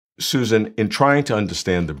Susan, in trying to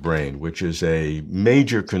understand the brain, which is a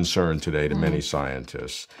major concern today to many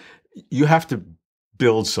scientists, you have to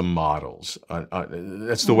build some models.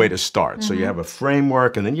 That's the way to start. So you have a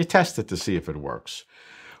framework, and then you test it to see if it works.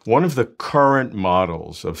 One of the current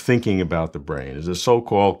models of thinking about the brain is a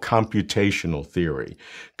so-called computational theory.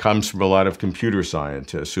 Comes from a lot of computer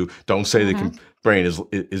scientists who don't say the brain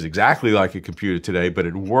is exactly like a computer today, but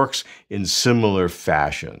it works in similar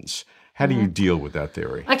fashions. How do you deal with that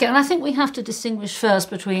theory? Okay, and I think we have to distinguish first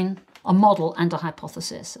between a model and a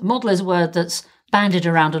hypothesis. A model is a word that's bandied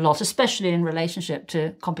around a lot, especially in relationship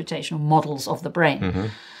to computational models of the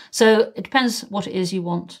brain. So it depends what it is you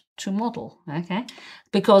want to model, okay?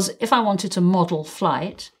 Because if I wanted to model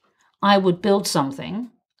flight, I would build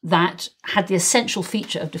something that had the essential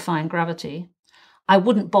feature of defying gravity. I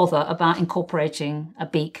wouldn't bother about incorporating a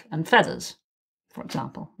beak and feathers, for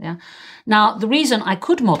example, yeah? Now, the reason I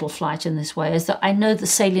could model flight in this way is that I know the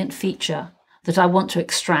salient feature that I want to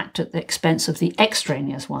extract at the expense of the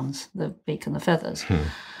extraneous ones, the beak and the feathers.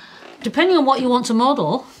 Depending on what you want to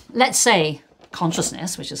model, let's say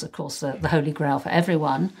consciousness, which is, of course, the holy grail for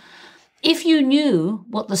everyone, if you knew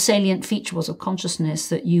what the salient feature was of consciousness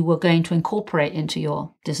that you were going to incorporate into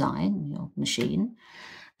your design, your machine,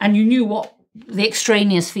 and you knew what the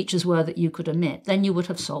extraneous features were that you could omit, then you would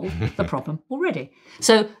have solved the problem already.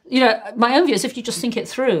 So, my own view is if you just think it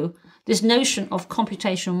through, this notion of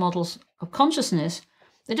computational models of consciousness,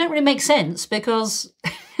 they don't really make sense because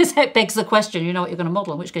it begs the question, you know what you're going to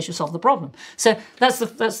model, in which case you solve the problem. So that's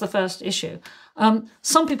the first issue.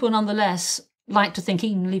 Some people, nonetheless, like to think,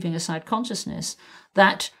 even leaving aside consciousness,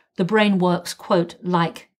 that the brain works, quote,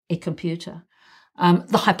 like a computer.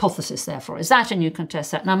 The hypothesis, therefore, is that, and you can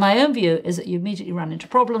test that. Now, my own view is that you immediately run into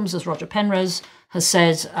problems. As Roger Penrose has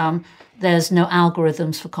said, there's no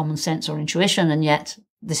algorithms for common sense or intuition, and yet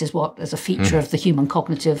this is what is a feature of the human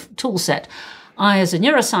cognitive tool set. I, as a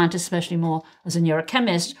neuroscientist, especially more as a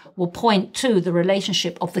neurochemist, will point to the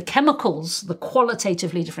relationship of the chemicals, the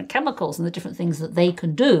qualitatively different chemicals and the different things that they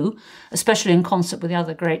can do, especially in concert with the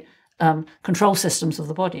other great control systems of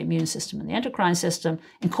the body, immune system and the endocrine system,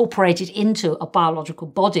 incorporated into a biological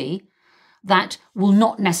body that will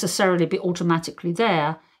not necessarily be automatically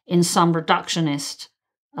there in some reductionist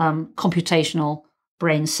computational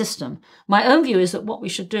brain system. My own view is that what we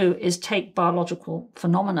should do is take biological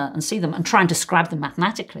phenomena and see them and try and describe them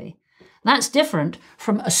mathematically. That's different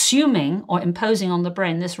from assuming or imposing on the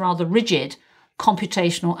brain this rather rigid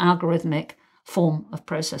computational algorithmic form of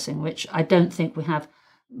processing, which I don't think we have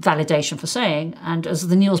validation for saying. And as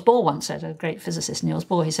the Niels Bohr once said, a great physicist, Niels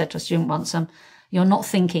Bohr, he said to a student once, you're not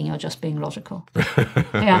thinking, you're just being logical.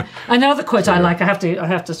 Yeah. Another quote I like, I have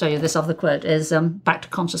to show you this other quote, is back to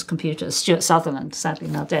conscious computers. Stuart Sutherland, sadly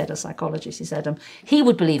now dead, a psychologist, he said, he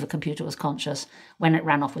would believe a computer was conscious when it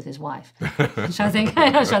ran off with his wife, which I think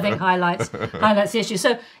highlights the issue.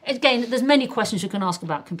 So again, there's many questions you can ask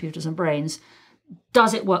about computers and brains.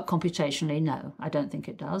 Does it work computationally? No, I don't think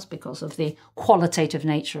it does because of the qualitative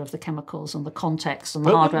nature of the chemicals and the context and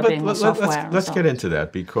the hardware being the software. Let's get into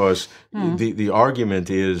that because the argument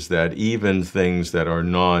is that even things that are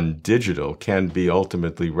non-digital can be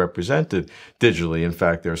ultimately represented digitally. In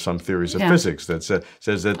fact, there are some theories of physics that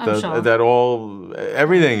says that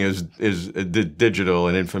everything is digital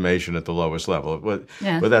and information at the lowest level. But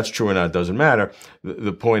that's true or not doesn't matter.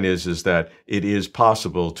 The point is that it is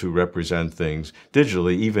possible to represent things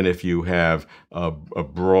digitally, even if you have a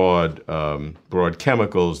broad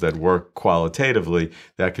chemicals that work qualitatively,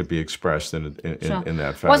 that could be expressed in that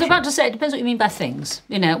fashion. Well, I was about to say, it depends what you mean by things.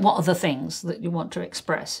 What are the things that you want to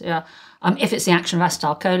express? Yeah, if it's the action of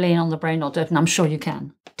acetylcholine on the brain or dopamine, I'm sure you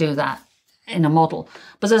can do that in a model.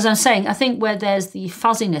 But as I'm saying, I think where there's the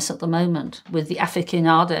fuzziness at the moment with the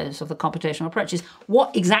aficionados of the computational approaches,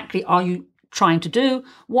 what exactly are you trying to do?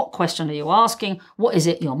 What question are you asking? What is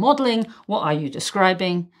it you're modeling? What are you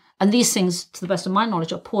describing? And these things, to the best of my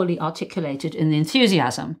knowledge, are poorly articulated in the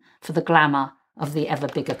enthusiasm for the glamour of the ever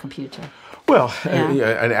bigger computer. Well,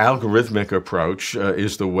 an algorithmic approach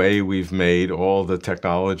is the way we've made all the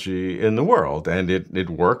technology in the world, and it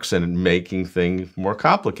works in making things more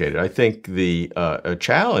complicated. I think a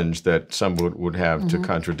challenge that some would have to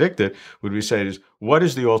contradict it would be saying, what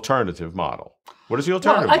is the alternative model? What is the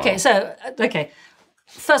alternative model?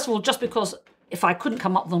 First of all, just because if I couldn't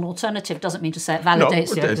come up with an alternative doesn't mean to say it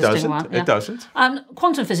validates the existing one. It doesn't.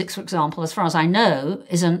 Quantum physics, for example, as far as I know,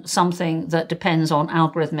 isn't something that depends on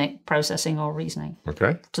algorithmic processing or reasoning.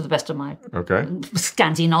 Okay. To the best of my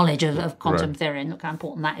scanty knowledge of quantum theory, and look how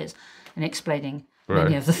important that is in explaining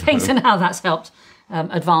many of the things and how that's helped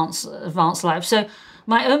advance life. So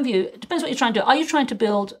My own view, it depends what you're trying to do. Are you trying to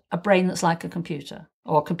build a brain that's like a computer,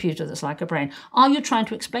 or a computer that's like a brain? Are you trying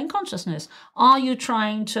to explain consciousness? Are you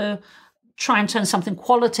trying to and turn something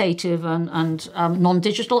qualitative and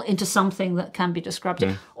non-digital into something that can be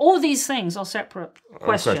descriptive? All these things are separate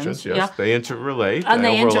questions. Yes, they interrelate. And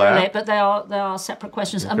they overlap. interrelate, but they are separate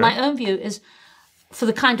questions. Okay. And my own view is, for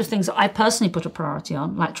the kind of things that I personally put a priority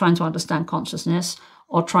on, like trying to understand consciousness,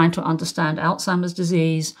 or trying to understand Alzheimer's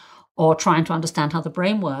disease, or trying to understand how the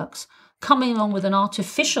brain works, coming along with an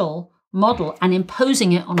artificial model and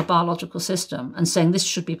imposing it on a biological system and saying this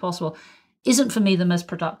should be possible isn't for me the most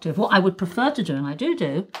productive. What I would prefer to do, and I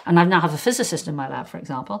do, and I now have a physicist in my lab, for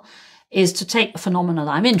example, is to take a phenomenon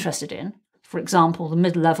that I'm interested in, for example, the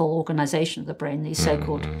mid-level organization of the brain, these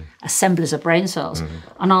so-called assemblies of brain cells,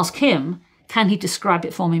 and ask him, can he describe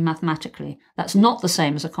it for me mathematically? That's not the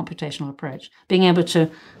same as a computational approach. Being able to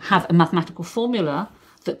have a mathematical formula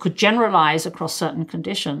that could generalize across certain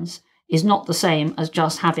conditions is not the same as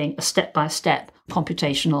just having a step-by-step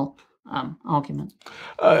computational argument.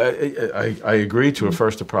 I agree to a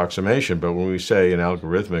first approximation, but when we say an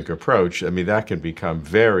algorithmic approach, I mean, that can become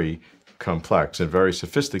very complex and very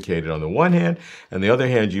sophisticated on the one hand. On the other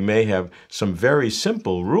hand, you may have some very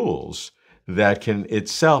simple rules that can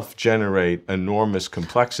itself generate enormous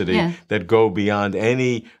complexity that go beyond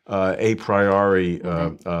any a priori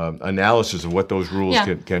analysis of what those rules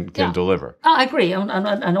can deliver. I agree.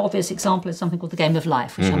 An obvious example is something called the game of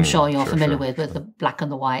life, which I'm sure you're familiar with the black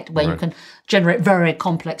and the white, where you can generate very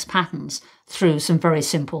complex patterns through some very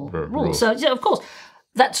simple rules. So, of course,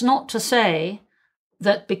 that's not to say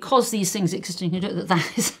that because these things exist and you can do it,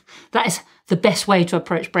 that is the best way to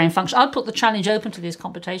approach brain function. I'd put the challenge open to these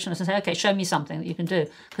computationists and say, okay, show me something that you can do.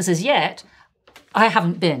 Because as yet, I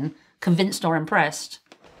haven't been convinced or impressed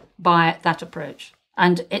by that approach.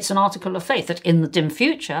 And it's an article of faith that in the dim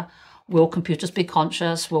future, will computers be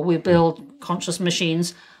conscious? Will we build conscious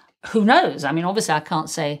machines? Who knows? I mean, obviously I can't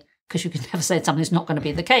say, because you can never say something's not going to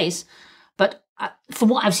be the case. But from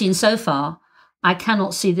what I've seen so far, I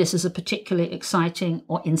cannot see this as a particularly exciting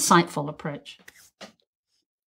or insightful approach.